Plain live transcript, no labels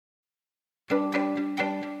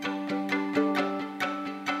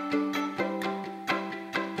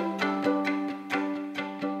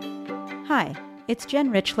Hi, it's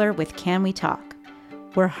Jen Richler with Can We Talk?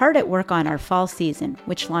 We're hard at work on our fall season,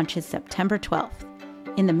 which launches September 12th.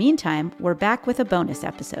 In the meantime, we're back with a bonus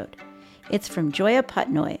episode. It's from Joia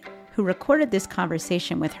Putnoi, who recorded this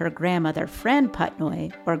conversation with her grandmother, Fran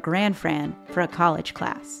Putnoi, or Granfran, for a college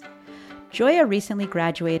class. Joia recently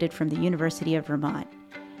graduated from the University of Vermont,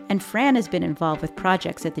 and Fran has been involved with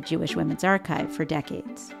projects at the Jewish Women's Archive for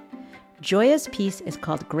decades. Joia's piece is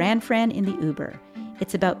called Granfran in the Uber.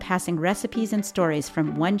 It's about passing recipes and stories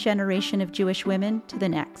from one generation of Jewish women to the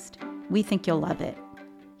next. We think you'll love it.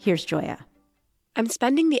 Here's Joia. I'm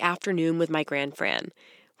spending the afternoon with my Granfran.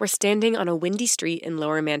 We're standing on a windy street in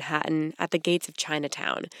Lower Manhattan at the gates of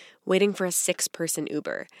Chinatown, waiting for a 6-person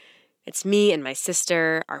Uber. It's me and my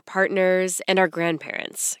sister, our partners, and our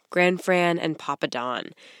grandparents, Granfran and Papa Don.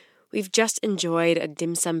 We've just enjoyed a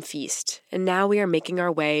dim sum feast, and now we are making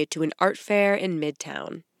our way to an art fair in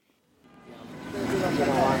Midtown. So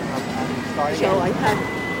I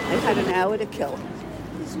had an hour to kill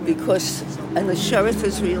because in the Shereth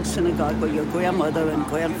Israel Synagogue where your grandmother and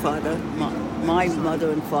grandfather, my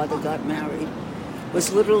mother and father got married,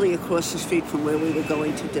 was literally across the street from where we were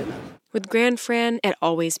going to dinner. With Granfran, it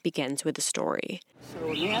always begins with a story. So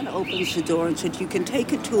a man opens the door and said, "You can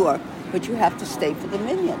take a tour, but you have to stay for the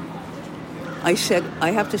minyan." I said,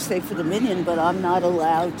 "I have to stay for the minyan, but I'm not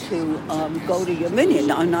allowed to go to your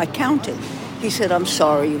minyan. I'm not counted." He said, "I'm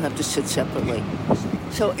sorry, you have to sit separately."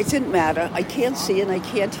 So it didn't matter. I can't see and I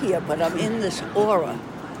can't hear, but I'm in this aura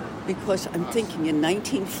because I'm thinking in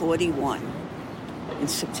 1941, in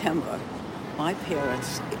September, my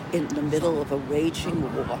parents, in the middle of a raging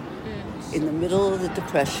war, in the middle of the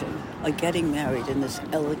Depression, are getting married in this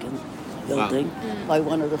elegant building by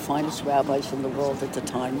one of the finest rabbis in the world at the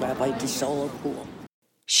time, Rabbi DeSolo Poole.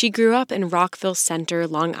 She grew up in Rockville Center,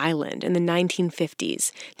 Long Island in the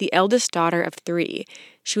 1950s, the eldest daughter of 3.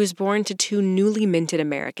 She was born to 2 newly minted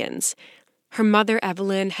Americans. Her mother,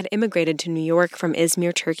 Evelyn, had immigrated to New York from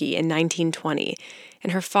Izmir, Turkey in 1920,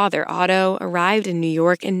 and her father, Otto, arrived in New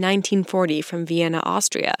York in 1940 from Vienna,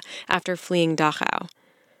 Austria, after fleeing Dachau.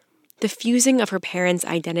 The fusing of her parents'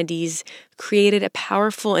 identities created a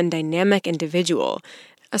powerful and dynamic individual,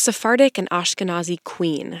 a Sephardic and Ashkenazi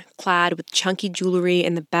queen, clad with chunky jewelry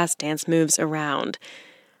and the best dance moves around.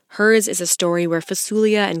 Hers is a story where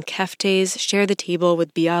fasulia and keftes share the table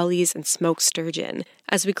with bialys and smoked sturgeon.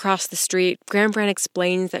 As we cross the street, Granfran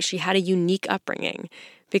explains that she had a unique upbringing.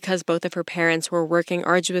 Because both of her parents were working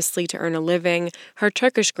arduously to earn a living, her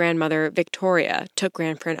Turkish grandmother, Victoria, took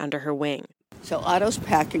Granfran under her wing. So Otto's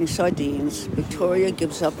packing sardines. Victoria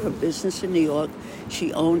gives up her business in New York.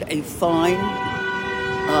 She owned a fine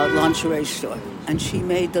lingerie store, and she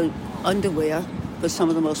made the underwear for some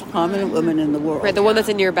of the most prominent women in the world. Right, the one that's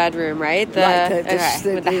in your bedroom, right? With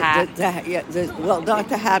the hat. Well, not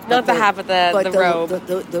the hat, but the robe.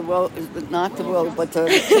 The robe, not the robe, but the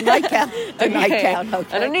nightgown. The nightgown.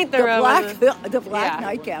 Okay. Underneath the robe. The black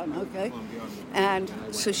nightgown. Okay. And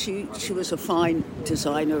so she was a fine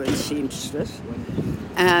designer and seamstress.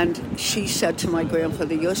 And she said to my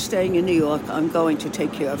grandfather, "You're staying in New York. I'm going to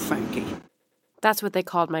take care of Frankie." That's what they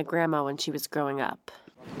called my grandma when she was growing up.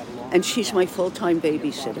 And she's my full-time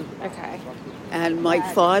babysitter. Okay. And my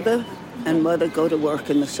father and mother go to work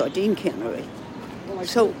in the sardine cannery.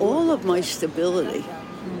 So all of my stability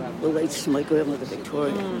relates to my grandmother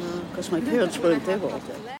Victoria, because my parents weren't there all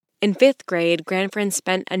day. In 5th grade, Granfran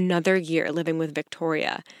spent another year living with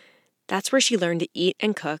Victoria. That's where she learned to eat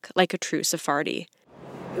and cook like a true Sephardi.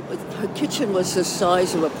 Her kitchen was the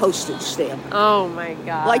size of a postage stamp. Oh, my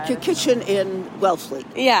God. Like your kitchen in Wellfleet.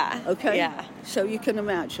 Yeah. Okay? Yeah. So you can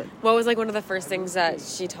imagine. What was one of the first things that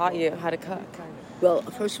she taught you how to cook? Well,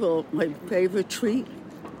 first of all, my favorite treat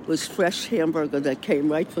was fresh hamburger that came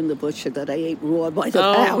right from the butcher that I ate raw by the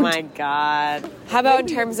pound. Oh, my God. How about in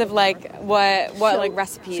terms of, what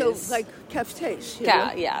recipes? So, like keftes.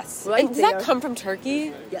 Yes. Right. Does that come from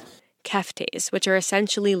Turkey? Yes. Keftes, which are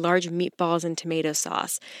essentially large meatballs and tomato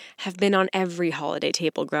sauce, have been on every holiday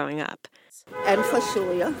table growing up. And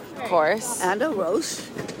fasulia. Of course. And a roast.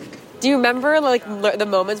 Do you remember, the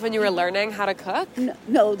moments when you were learning how to cook?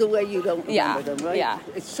 No, the way you don't remember them, right? Yeah.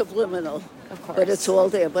 It's subliminal. Of course. But it's all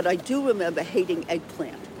there. But I do remember hating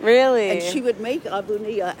eggplant. Really? And she would make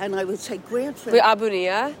abunia, and I would say, "Grandfran." Wait,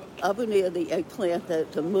 abunia? Abunia, the eggplant,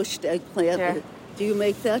 the mushed eggplant. Yeah. Do you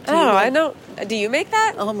make that? I know. Do you make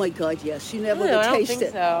that? Oh, my God, yes. You never I don't taste think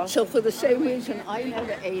it. so. So for the same reason, I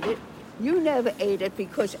never ate it. You never ate it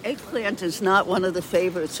because eggplant is not one of the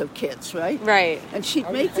favorites of kids, right? Right. And she'd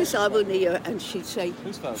make this abonnia and she'd say,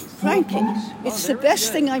 Frankie, it's the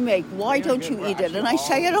best thing I make. Why don't you eat it? And I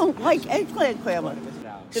say, I don't like eggplant, Grandma.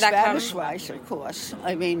 Spanish rice, of course.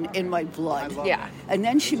 I mean, in my blood. Yeah. And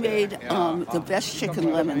then she made the best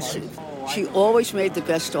chicken lemon soup. She always made the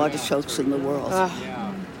best artichokes in the world.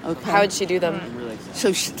 Okay. How would she do them?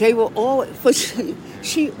 So they were all...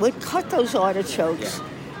 She would cut those artichokes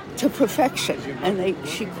to perfection, and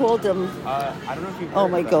she called them, oh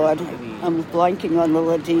my God, I'm blanking on the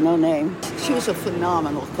Ladino name. She was a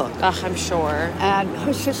phenomenal cook. I'm sure. And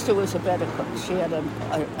her sister was a better cook. She had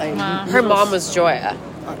her mom was Joia.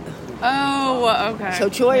 Okay. So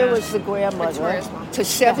Joia was the grandmother to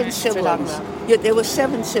 7 siblings. Yeah, there were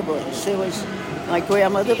 7 siblings. There was my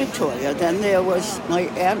grandmother Victoria, then there was my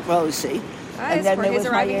Aunt Rosie, and then there was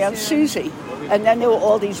my Aunt Susie, and then there were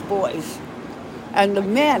all these boys. And the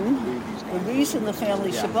men, the reason the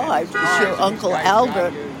family survived is your Uncle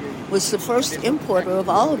Albert was the first importer of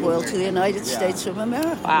olive oil to the United States of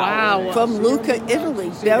America. Wow. From Lucca, Italy.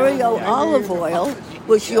 Berio olive oil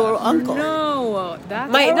was your uncle. No,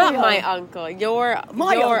 that's not my uncle. Your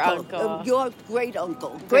uncle. Your great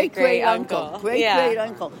uncle. Great uncle. Great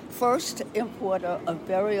uncle. First importer of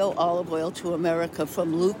Berio olive oil to America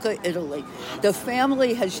from Lucca, Italy. The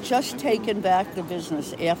family has just taken back the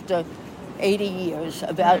business after 80 years.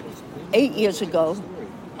 About 8 years ago,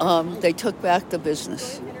 they took back the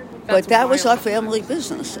business. But that was our family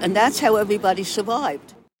business, and that's how everybody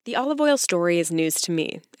survived. The olive oil story is news to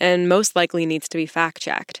me, and most likely needs to be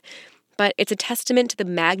fact-checked. But it's a testament to the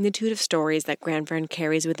magnitude of stories that Granfran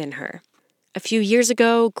carries within her. A few years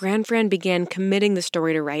ago, Granfran began committing the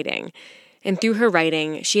story to writing. And through her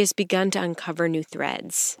writing, she has begun to uncover new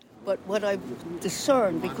threads. But what I've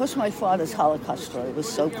discerned, because my father's Holocaust story was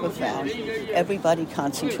so profound, everybody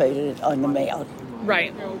concentrated on the man.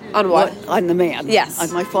 right. On what? On the man. Yes.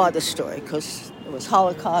 On my father's story, because it was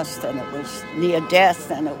Holocaust and it was near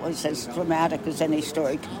death and it was as dramatic as any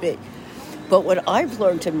story could be. But what I've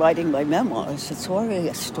learned in writing my memoirs, it's already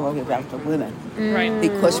a story about the women. Right.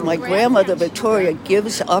 Because my grandmother Victoria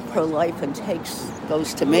gives up her life and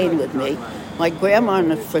goes to Maine with me. My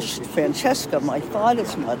grandma Francesca, my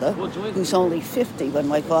father's mother, who's only 50 when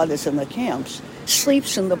my father's in the camps,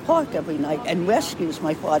 sleeps in the park every night and rescues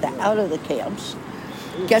my father out of the camps,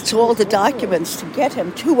 gets all the documents to get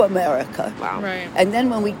him to America. Wow. Right. And then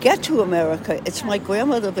when we get to America, it's my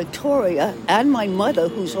grandmother Victoria and my mother,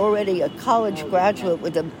 who's already a college graduate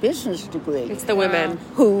with a business degree. It's the women.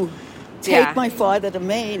 Who take my father to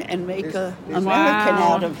Maine and make an American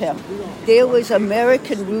out of him. There was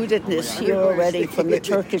American rootedness here already from the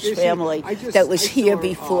Turkish family that was here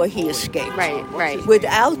before he escaped. Right.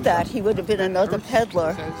 Without that, he would have been another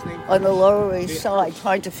peddler on the Lower East Side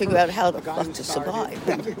trying to figure out how the fuck to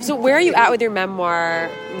survive. So where are you at with your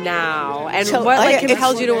memoir now? And So what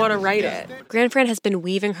compelled you to want to write it? Granfran has been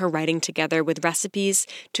weaving her writing together with recipes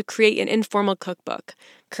to create an informal cookbook,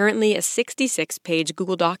 currently a 66-page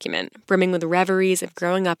Google document brimming with reveries of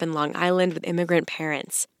growing up in Long Island with immigrant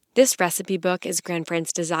parents. This recipe book is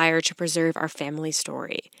Granfran's desire to preserve our family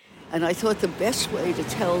story. And I thought the best way to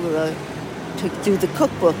to do the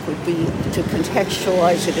cookbook would be to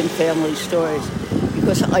contextualize it in family stories.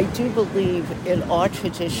 Because I do believe in our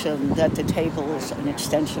tradition that the table is an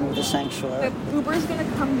extension of the sanctuary. The Uber's going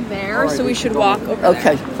to come there, so we should walk over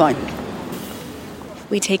Okay, there. fine.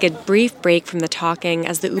 We take a brief break from the talking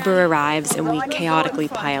as the Uber arrives and we chaotically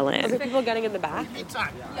pile Are in. people getting in the back?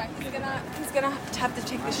 Yeah, he's gonna have to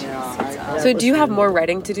take the seats off. So do you have more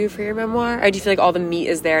writing to do for your memoir? Or do you feel like all the meat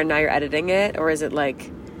is there and now you're editing it? Or is it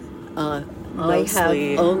like I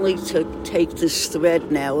mostly... have only to take this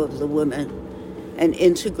thread now of the women and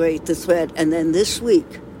integrate the thread. And then this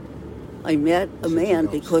week, I met a man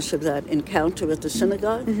because of that encounter at the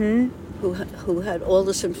synagogue who had all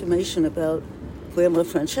this information about Grandma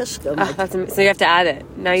Francesca. So you have to add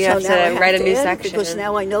it. Now you have to write a new section. Because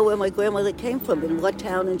now I know where my grandmother came from, in what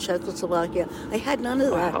town in Czechoslovakia. I had none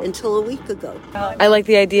of that until a week ago. I like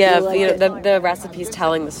the idea of the recipes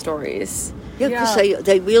telling the stories. Yeah, because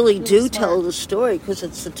they really do tell the story, because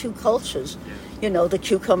it's the two cultures. You know, the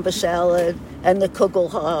cucumber salad and the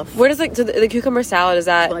kugelhof. Where does the cucumber salad, is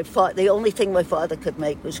that? The only thing my father could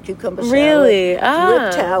make was cucumber salad. Really?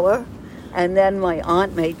 Liptauer, and then my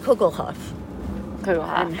aunt made kugelhof.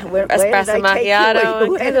 Espresso macchiato.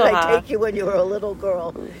 Where did I take you when you were a little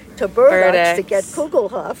girl? To Burdick's to get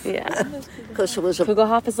Kugelhof. Yeah. Because it was a...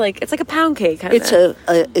 Kugelhof is it's like a pound cake, kind of.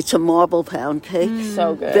 It's a marble pound cake.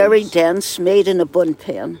 So good. Very dense, made in a bun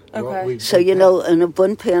pan. Okay. So, in a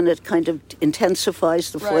bun pan, it kind of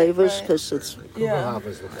intensifies the flavors because it's... Kugelhof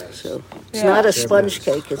is the best. So it's not a sponge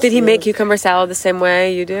cake. Did he make cucumber salad the same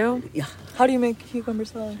way you do? Yeah. How do you make cucumber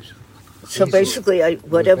salad? So basically,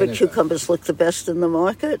 whatever cucumbers look the best in the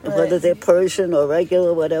market, whether they're Persian or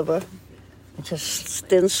regular, whatever, just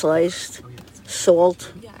thin sliced,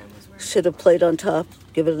 salt, sit a plate on top,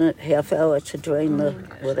 give it a half hour to drain the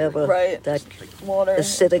whatever, that water,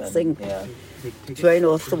 acidic thing, drain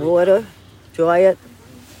off the water, dry it,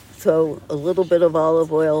 throw a little bit of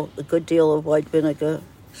olive oil, a good deal of white vinegar,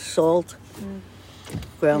 salt,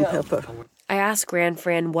 ground pepper. I asked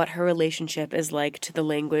Granfran what her relationship is like to the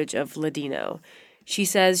language of Ladino. She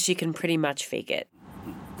says she can pretty much fake it.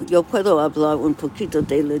 Yo puedo hablar un poquito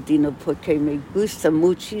de Ladino porque me gusta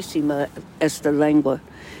muchísimo esta lengua.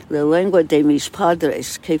 La lengua de mis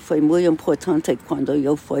padres, que fue muy importante cuando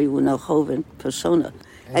yo fui una joven persona.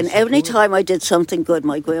 And every time I did something good,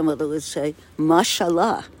 my grandmother would say,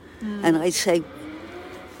 mashallah. And I'd say,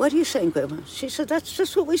 what are you saying, Grandma? She said, that's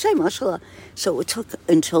just what we say, mashallah. So it took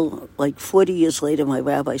until 40 years later, my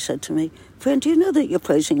rabbi said to me, Fran, do you know that you're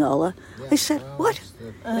praising Allah? I said, what?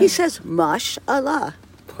 He says, mashallah,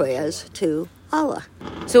 prayers to Allah.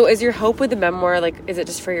 So is your hope with the memoir, is it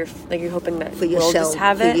just for your, you're hoping that for we'll just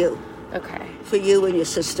have for it? You. Okay. For you and your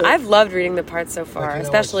sister. I've loved reading the parts so far,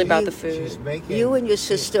 especially about the food. You and your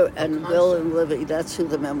sister and Will and Livy, that's who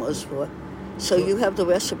the memoir's for. So you have the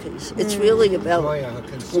recipes. It's really about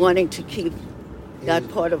wanting to keep that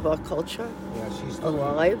part of our culture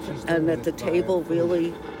alive, and that the table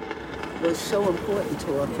really was so important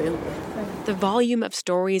to our family. The volume of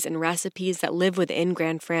stories and recipes that live within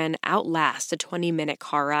Granfran outlast a 20-minute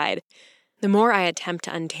car ride. The more I attempt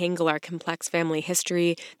to untangle our complex family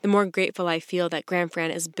history, the more grateful I feel that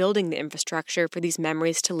Granfran is building the infrastructure for these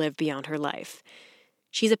memories to live beyond her life.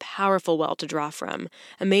 She's a powerful well to draw from,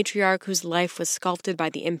 a matriarch whose life was sculpted by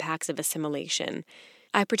the impacts of assimilation.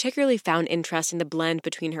 I particularly found interest in the blend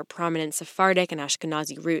between her prominent Sephardic and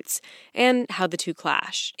Ashkenazi roots, and how the two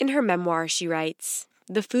clash. In her memoir, she writes,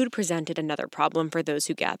 "The food presented another problem for those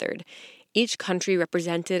who gathered. Each country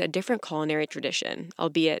represented a different culinary tradition,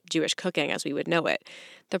 albeit Jewish cooking as we would know it.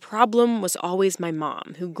 The problem was always my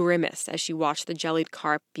mom, who grimaced as she watched the jellied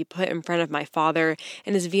carp be put in front of my father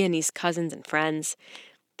and his Viennese cousins and friends.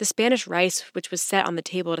 The Spanish rice, which was set on the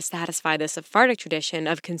table to satisfy the Sephardic tradition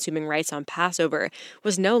of consuming rice on Passover,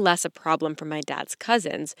 was no less a problem for my dad's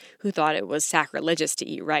cousins, who thought it was sacrilegious to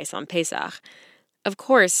eat rice on Pesach. Of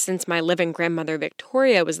course, since my living grandmother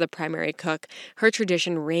Victoria was the primary cook, her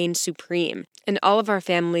tradition reigned supreme, and all of our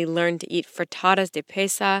family learned to eat frittadas de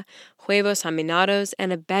pesa, huevos haminados,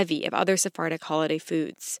 and a bevy of other Sephardic holiday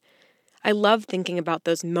foods. I love thinking about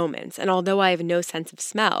those moments, and although I have no sense of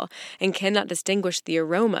smell and cannot distinguish the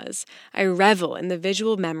aromas, I revel in the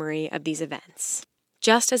visual memory of these events.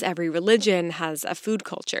 Just as every religion has a food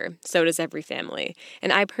culture, so does every family,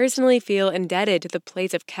 and I personally feel indebted to the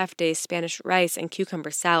plates of kefte, Spanish rice, and cucumber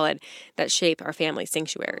salad that shape our family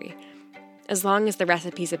sanctuary. As long as the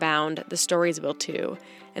recipes abound, the stories will too,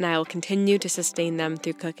 and I will continue to sustain them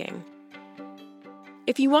through cooking.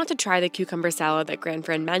 If you want to try the cucumber salad that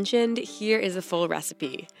Granfran mentioned, here is a full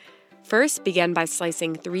recipe. First, begin by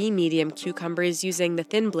slicing 3 medium cucumbers using the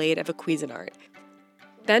thin blade of a Cuisinart.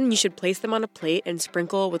 Then you should place them on a plate and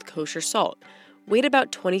sprinkle with kosher salt. Wait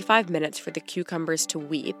about 25 minutes for the cucumbers to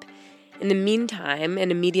weep. In the meantime,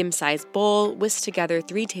 in a medium-sized bowl, whisk together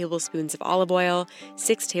 3 tablespoons of olive oil,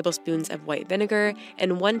 6 tablespoons of white vinegar,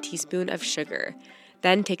 and 1 teaspoon of sugar.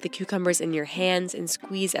 Then take the cucumbers in your hands and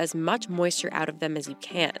squeeze as much moisture out of them as you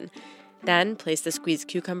can. Then place the squeezed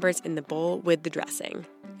cucumbers in the bowl with the dressing.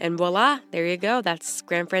 And voila, there you go, that's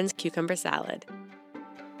Granfran's cucumber salad.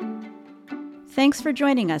 Thanks for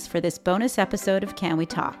joining us for this bonus episode of Can We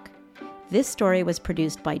Talk? This story was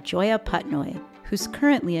produced by Joia Putnoi, who's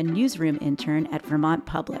currently a newsroom intern at Vermont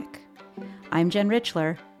Public. I'm Jen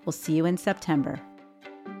Richler. We'll see you in September.